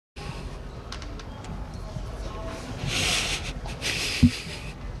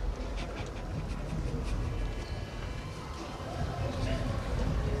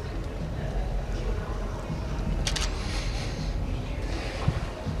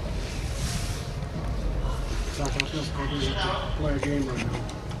feels Kobe to play a game right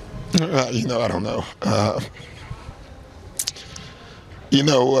now? I don't know. You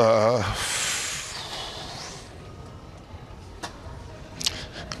know,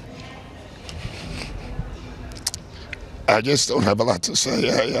 I just don't have a lot to say.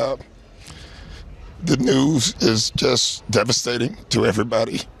 The news is just devastating to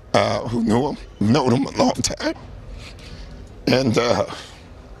everybody who knew him, known him a long time. And,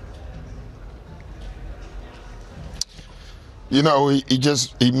 he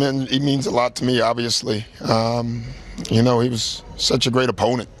means a lot to me, obviously. He was such a great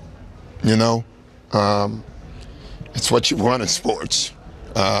opponent, you know. It's what you want in sports.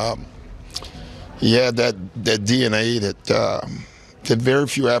 He had that DNA that very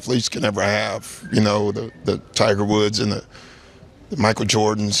few athletes can ever have. The Tiger Woods and the Michael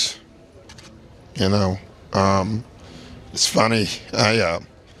Jordans. It's funny. I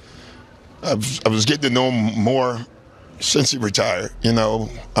was getting to know him more since he retired.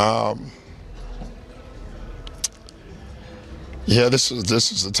 This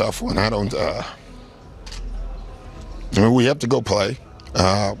is a tough one. We have to go play.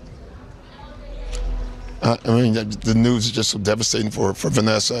 The news is just so devastating for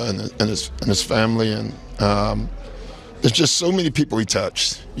Vanessa and his family, and there's just so many people he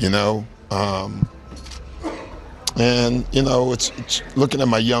touched, it's looking at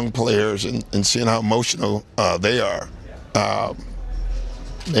my young players and seeing how emotional they are. They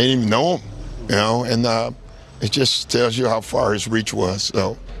didn't even know him, and it just tells you how far his reach was.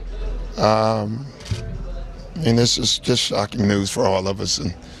 So, this is just shocking news for all of us.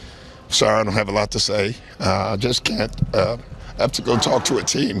 And sorry, I don't have a lot to say. I just can't. I have to go talk to a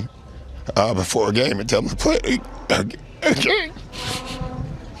team before a game and tell them to play a game.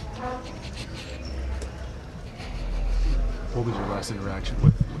 What was your last interaction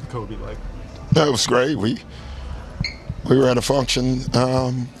with Kobe like? It was great. We were at a function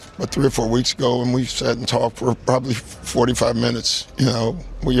 3 or 4 weeks ago, and we sat and talked for probably 45 minutes.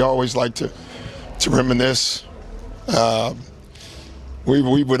 We always like to reminisce.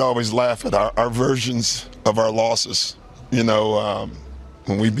 We would always laugh at our versions of our losses. When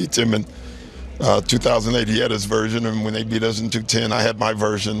we beat them in 2008, he had his version, and when they beat us in 2010, I had my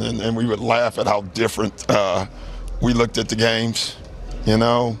version, and we would laugh at how different we looked at the games.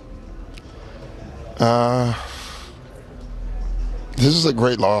 This is a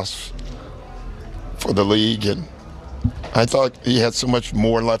great loss for the league, and I thought he had so much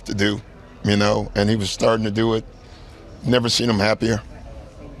more left to do, and he was starting to do it. Never seen him happier,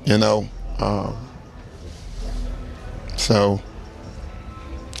 so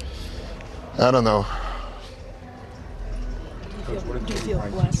I don't know. Do you feel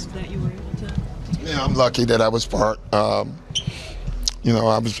blessed that you were able to? Yeah, I'm lucky that I was part. I'm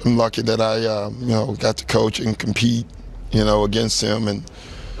lucky that I, got to coach and compete, against him, and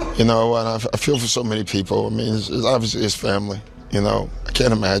and I feel for so many people. It's obviously his family. I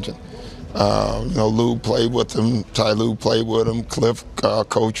can't imagine. Lou played with him. Ty Lue played with him. Cliff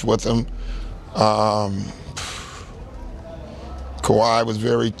coached with him. Kawhi was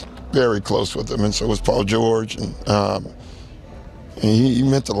very, very close with him, and so was Paul George. And he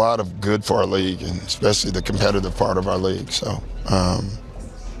meant a lot of good for our league, and especially the competitive part of our league. So,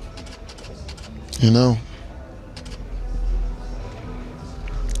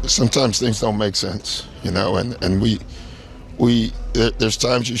 sometimes things don't make sense, and there's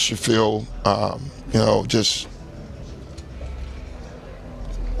times you should feel, you just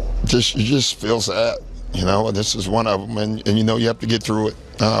feel sad, and this is one of them, and you have to get through it.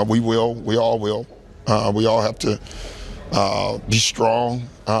 We all will. We all have to be strong.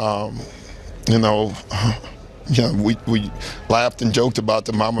 We laughed and joked about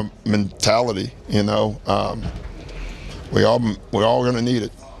the mama mentality. We're all going to need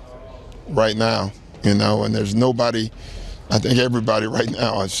it right now. And there's nobody. I think everybody right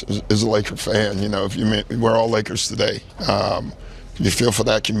now is a Laker fan. We're all Lakers today. You feel for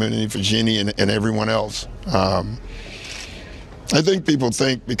that community, for Jeannie and everyone else. I think people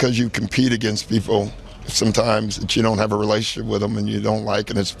think because you compete against people sometimes that you don't have a relationship with them and you don't like,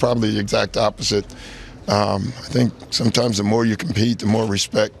 and it's probably the exact opposite. I think sometimes the more you compete, the more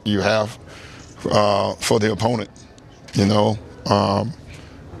respect you have for the opponent.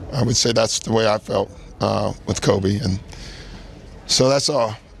 I would say that's the way I felt with Kobe, and so that's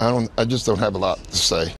all. I just don't have a lot to say.